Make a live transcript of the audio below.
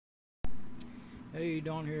Hey,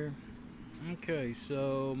 Don here. Okay,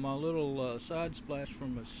 so my little side splash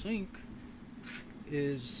from a sink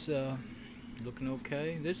is looking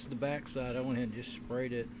okay. This is the back side. I went ahead and just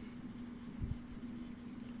sprayed it,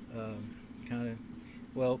 kind of.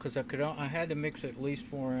 Well, because I had to mix at least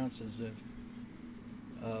 4 ounces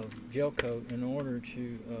of gel coat in order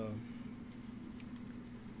to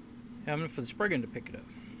have enough for the spray gun to pick it up.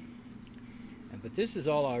 But this is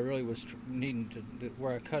all I really was needing to do,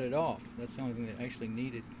 where I cut it off. That's the only thing that actually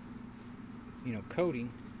needed,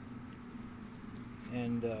 coating.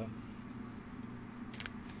 And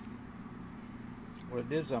what it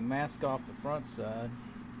did is I masked off the front side,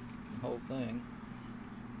 the whole thing,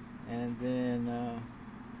 and then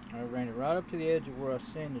I ran it right up to the edge of where I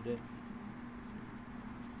sanded it,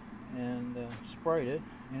 and sprayed it,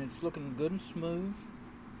 and it's looking good and smooth.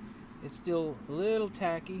 It's still a little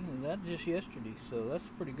tacky, and that's just yesterday, so that's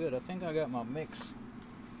pretty good. I think I got my mix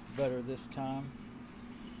better this time.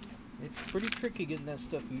 It's pretty tricky getting that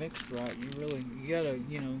stuff mixed right. You gotta,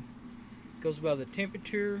 it goes by the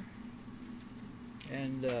temperature,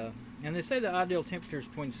 and they say the ideal temperature is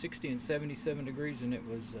between 60 and 77 degrees, and it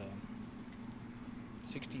was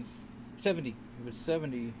 70. It was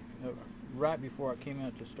 70 right before I came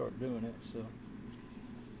out to start doing it. So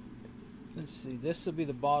let's see. This will be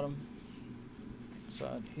the bottom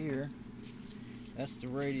side here. That's the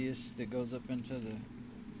radius that goes up into the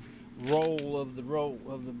roll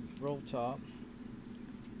top.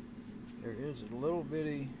 There is a little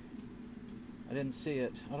bitty. I didn't see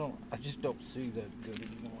it. I just don't see that good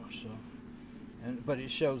anymore. So, but it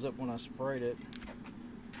shows up when I sprayed it.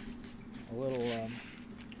 A little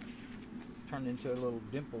turned into a little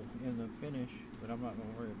dimple in the finish, but I'm not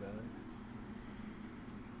gonna worry about it.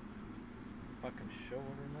 If I can show it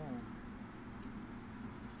or not.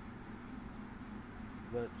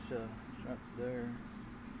 But it's right there.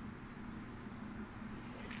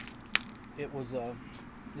 It was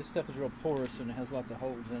this stuff is real porous and it has lots of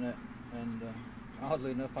holes in it, and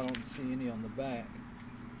oddly enough I don't see any on the back,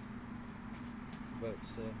 but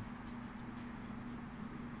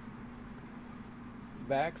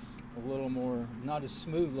back's a little more not as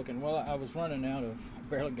smooth looking. Well, I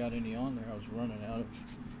barely got any on there. I was running out of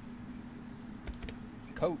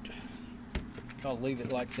coat. I'll leave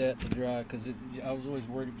it like that to dry because I was always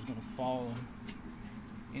worried it was going to fall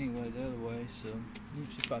anyway the other way. So let me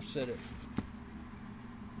see if I set it.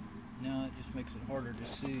 Now it just makes it harder to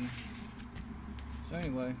see. So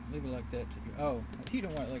anyway, leave it like that to dry. Oh, if you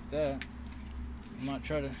don't want it like that, I might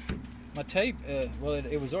try to. My tape, it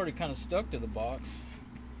was already kind of stuck to the box.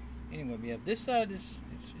 Anyway, yeah, this side it's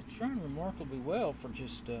running remarkably well for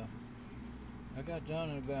just. I got done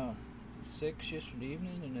at about 6 yesterday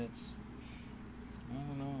evening, and it's, I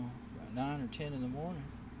don't know, about 9 or 10 in the morning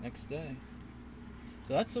next day.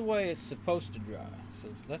 So that's the way it's supposed to dry. So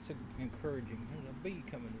that's encouraging. There's a bee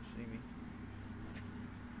coming to see me.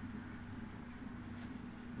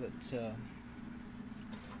 But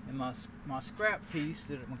and my scrap piece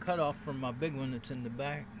that I'm cut off from my big one that's in the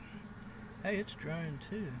back. Hey, it's drying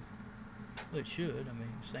too. Well, it should. I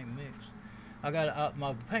mean, same mix. I got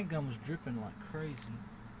my paint gun was dripping like crazy.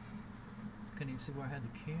 Couldn't even see where I had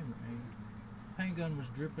the camera aimed. Paint gun was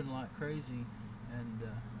dripping like crazy, and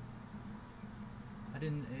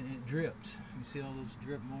it dripped. You see all those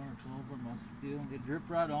drip marks all over my steel? It dripped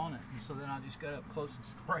right on it, and so then I just got up close and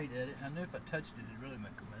sprayed at it. I knew if I touched it, it'd really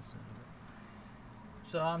make a mess out of it.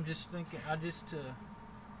 So I'm just thinking, the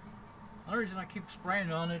only reason I keep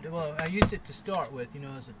spraying on it, well, I used it to start with,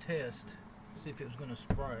 as a test, see if it was going to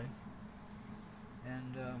spray.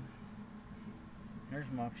 And there's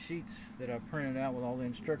my sheets that I printed out with all the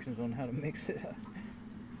instructions on how to mix it up.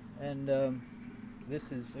 And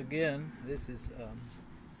this is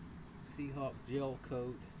Seahawk gel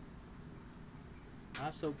coat,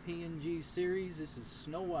 ISO PNG series. This is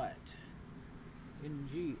Snow White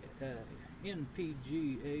NPG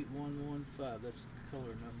 8115. That's the color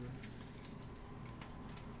number.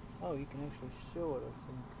 Oh, you can actually show it, I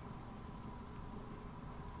think.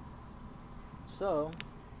 So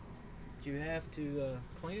you have to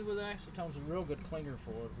clean it with acetone's a real good cleaner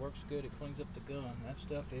for it. Works good. It cleans up the gun. That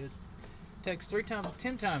stuff takes 10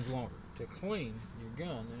 times longer to clean your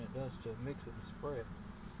gun than it does to mix it and spray it.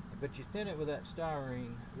 But you thin it with that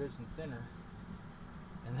styrene resin thinner,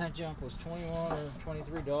 and that junk was $21 or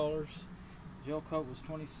 $23. Gel coat was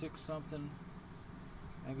 26 something,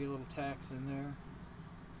 maybe a little tax in there.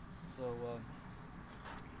 So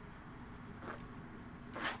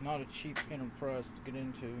not a cheap enterprise to get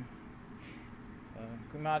into. I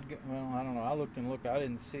don't know. I looked. I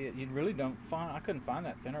didn't see it. You really don't find. I couldn't find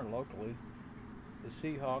that thinner locally. The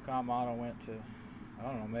Seahawk I went to I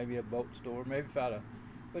don't know, maybe a boat store, maybe if I'd have,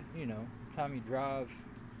 but you know, time you drive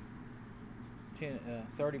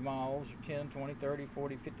 30 miles or 10, 20, 30,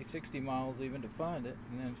 40, 50, 60 miles even to find it,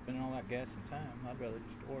 and then spending all that gas and time, I'd rather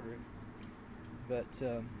just order it. But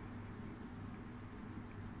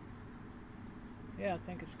yeah, I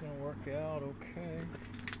think it's going to work out okay.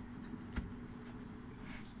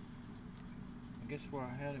 I guess where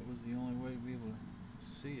I had it was the only way to be able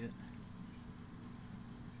to see it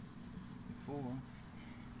before.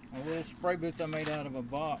 A little spray booth I made out of a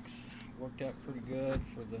box worked out pretty good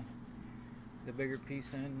for the bigger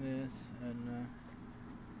piece and this, and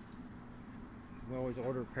we always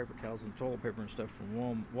order paper towels and toilet paper and stuff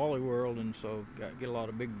from Wally World, and so get a lot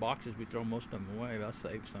of big boxes. We throw most of them away, but I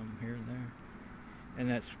saved some here and there. And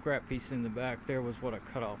that scrap piece in the back there was what I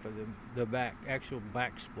cut off of the actual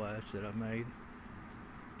backsplash that I made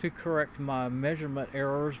to correct my measurement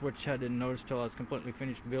errors, which I didn't notice till I was completely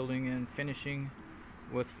finished building and finishing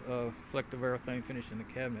with Reflective Varathane finish in the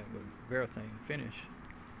cabinet with Varathane finish,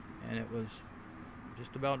 and it was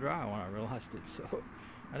just about dry when I realized it. So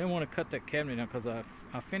I didn't want to cut that cabinet down because I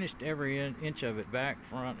finished every inch of it, back,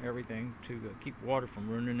 front, everything, to keep water from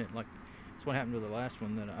ruining it. Like that's what happened to the last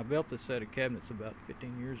one. That I built this set of cabinets about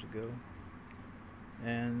 15 years ago,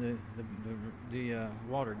 and the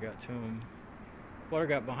water got to them. Water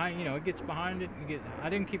got behind, you know, it gets behind it. I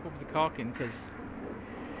didn't keep up with the caulking because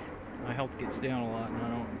my health gets down a lot, and I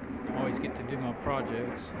don't always get to do my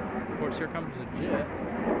projects. Of course, here comes the jet.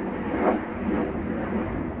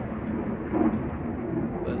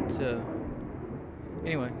 But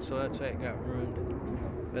anyway, so that's how it got ruined.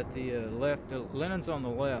 But the linen's on the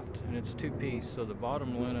left, and it's two-piece. So the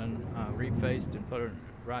bottom linen refaced and put a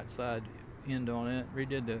right side end on it.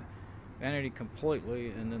 Redid the vanity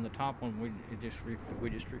completely, and then the top one we just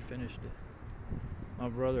refinished it. My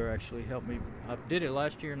brother actually helped me. I did it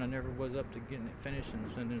last year, and I never was up to getting it finished.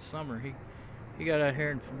 And in the summer, he got out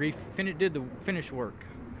here and did the finish work,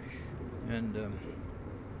 and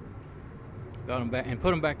got them back and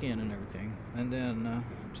put them back in and everything. And then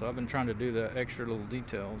so I've been trying to do the extra little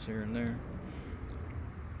details here and there.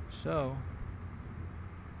 So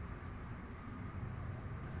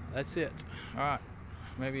that's it. All right.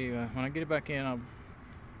 Maybe when I get it back in, I'll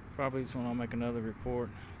probably this one I'll make another report.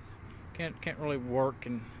 Can't really work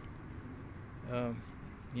and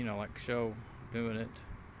you know, like show doing it.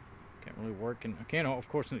 Can't really work, and I can't, of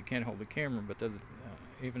course, it can't hold the camera. But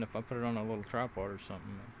even if I put it on a little tripod or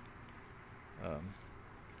something,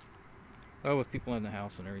 well, with people in the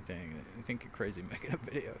house and everything, I think you're crazy making a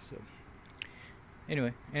video. So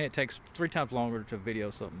anyway, and it takes 3 times longer to video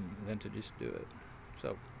something than to just do it.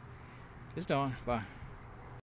 So it's done. Bye.